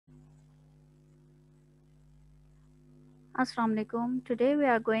Assalamu alaikum. Today we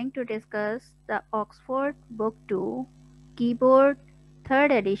are going to discuss the Oxford Book 2 Keyboard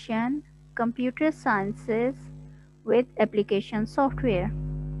 3rd edition Computer Sciences with Application Software.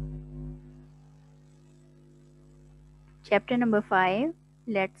 Chapter number 5.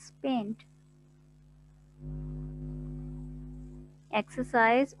 Let's paint.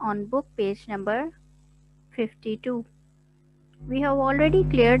 Exercise on book page number 52. We have already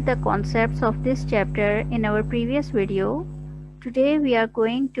cleared the concepts of this chapter in our previous video. Today we are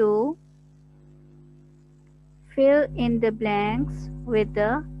going to fill in the blanks with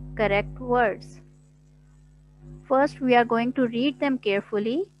the correct words. First, we are going to read them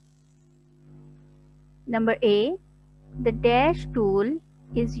carefully. Number A. The dash tool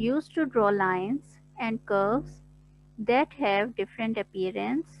is used to draw lines and curves that have different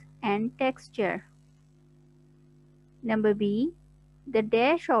appearance and texture. Number B. The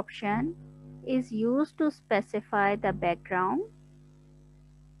dash option is used to specify the background.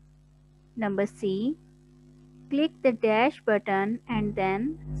 Number C. Click the dash button and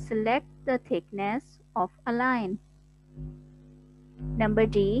then select the thickness of a line. Number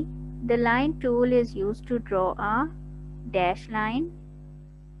D. The line tool is used to draw a dash line.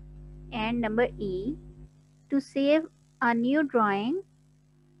 And number E. To save a new drawing,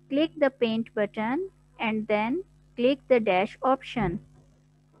 click the paint button and then click the dash option.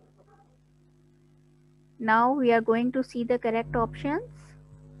 Now we are going to see the correct options.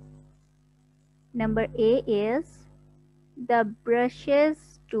 Number A is the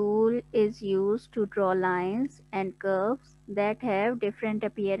brushes tool is used to draw lines and curves that have different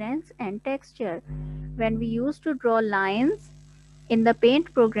appearance and texture. When we used to draw lines in the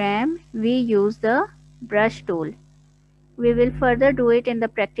paint program, we use the brush tool. We will further do it in the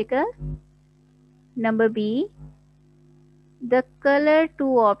practical. Number B. The color to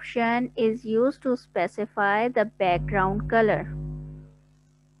option is used to specify the background color.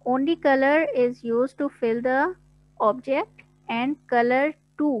 Only color is used to fill the object and color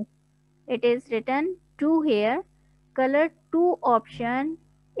to. It is written to here. Color to option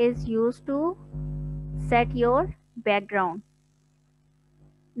is used to set your background.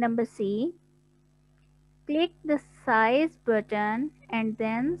 Number C. Click the size button and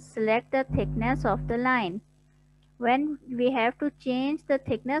then select the thickness of the line. When we have to change the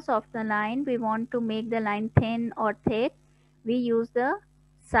thickness of the line, we want to make the line thin or thick, we use the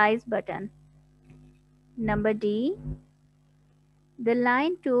size button. Number D. The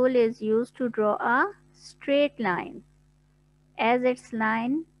line tool is used to draw a straight line. As its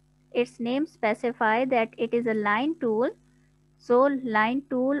name specifies that it is a line tool, so line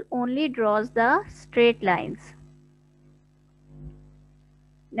tool only draws the straight lines.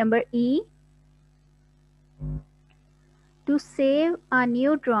 Number E. To save a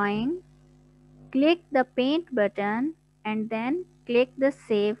new drawing, click the paint button and then click the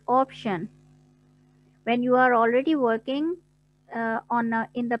save option. When you are already working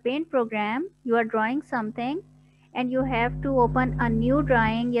in the paint program, you are drawing something and you have to open a new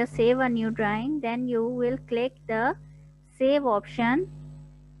drawing or save a new drawing, then you will click the save option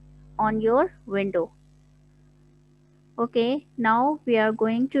on your window. Okay, now we are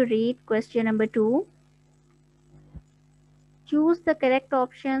going to read question number 2. Choose the correct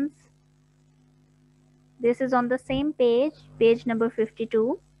options. This is on the same page, page number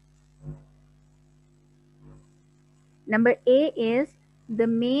 52. Number A is the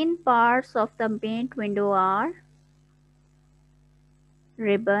main parts of the paint window are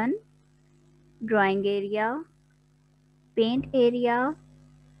ribbon, drawing area, paint area,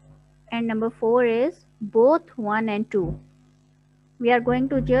 and number 4 is both 1 and 2. We are going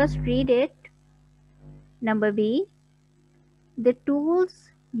to just read it. Number B, the tools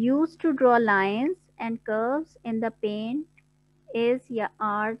used to draw lines and curves in the paint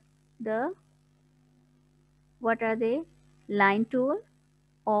are the, what are they? Line tool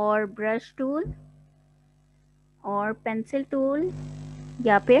or brush tool or pencil tool,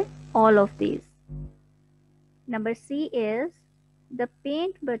 या फिर all of these. Number C is the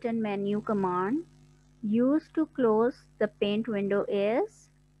paint button menu command used to close the paint window is,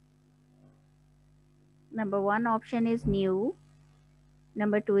 number 1 option is new,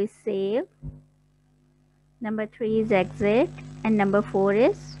 number 2 is save, number 3 is exit, and number 4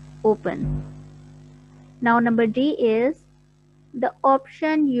 is open. Now number D is the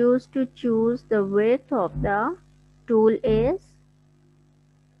option used to choose the width of the tool is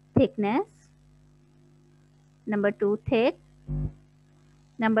thickness, number 2 thick,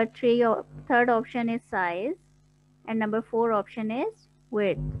 number 3 third option is size, and number 4 option is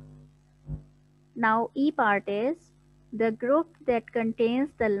width. Now E part is the group that contains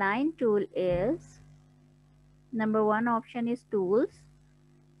the line tool is Number one option is tools.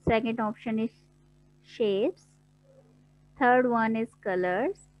 Second option is shapes. Third one is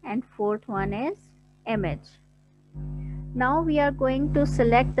colors. And fourth one is image. Now we are going to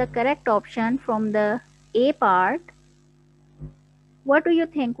select the correct option from the A part. What do you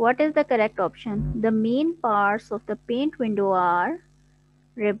think? What is the correct option? The main parts of the paint window are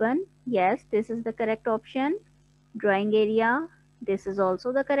ribbon. Yes, this is the correct option. Drawing area. This is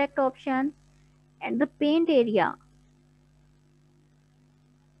also the correct option. And the paint area.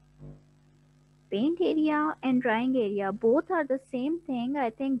 Paint area and drawing area both are the same thing. I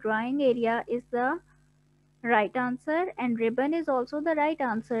think drawing area is the right answer and ribbon is also the right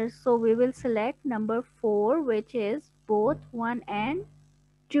answer. So we will select number 4, which is both 1 and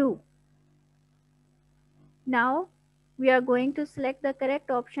 2. Now we are going to select the correct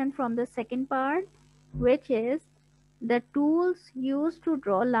option from the second part, which is the tools used to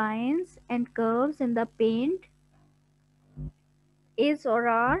draw lines and curves in the paint is or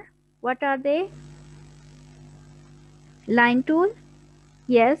are. What are they? Line tool.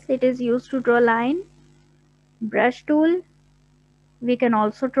 Yes, it is used to draw line. Brush tool. We can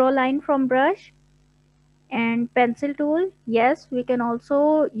also draw line from brush. And pencil tool. Yes, we can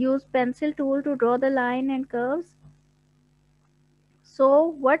also use pencil tool to draw the line and curves. So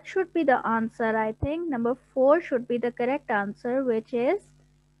what should be the answer? I think number 4 should be the correct answer, which is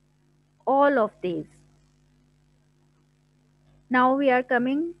all of these. Now we are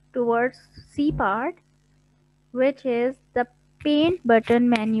coming towards C part, which is the paint button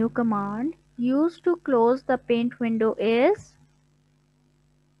menu command used to close the paint window is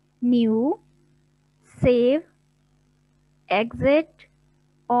new, save, exit,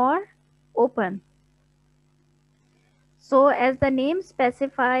 or open. So as the name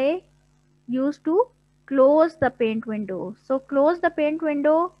specify, used to close the paint window. So close the paint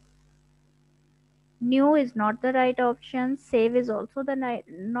window. New is not the right option. Save is also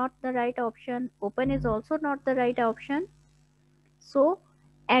not the right option. Open is also not the right option. So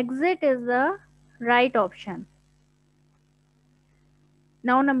exit is the right option.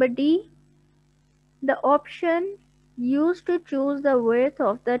 Now number D, the option used to choose the width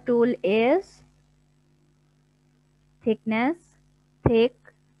of the tool is thickness, thick,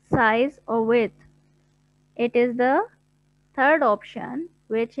 size or width. It is the third option,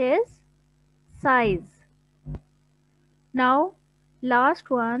 which is size. Now last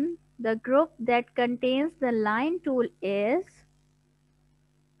one, the group that contains the line tool is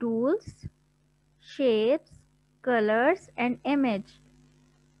tools, shapes, colors and image.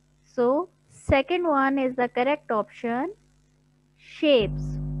 So second one is the correct option, shapes.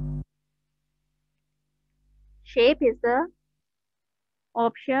 Shape is the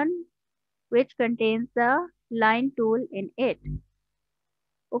option which contains the line tool in it.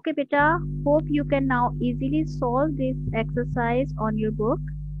 Okay beta, hope you can now easily solve this exercise on your book.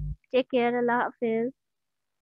 Take care, Allah Hafiz.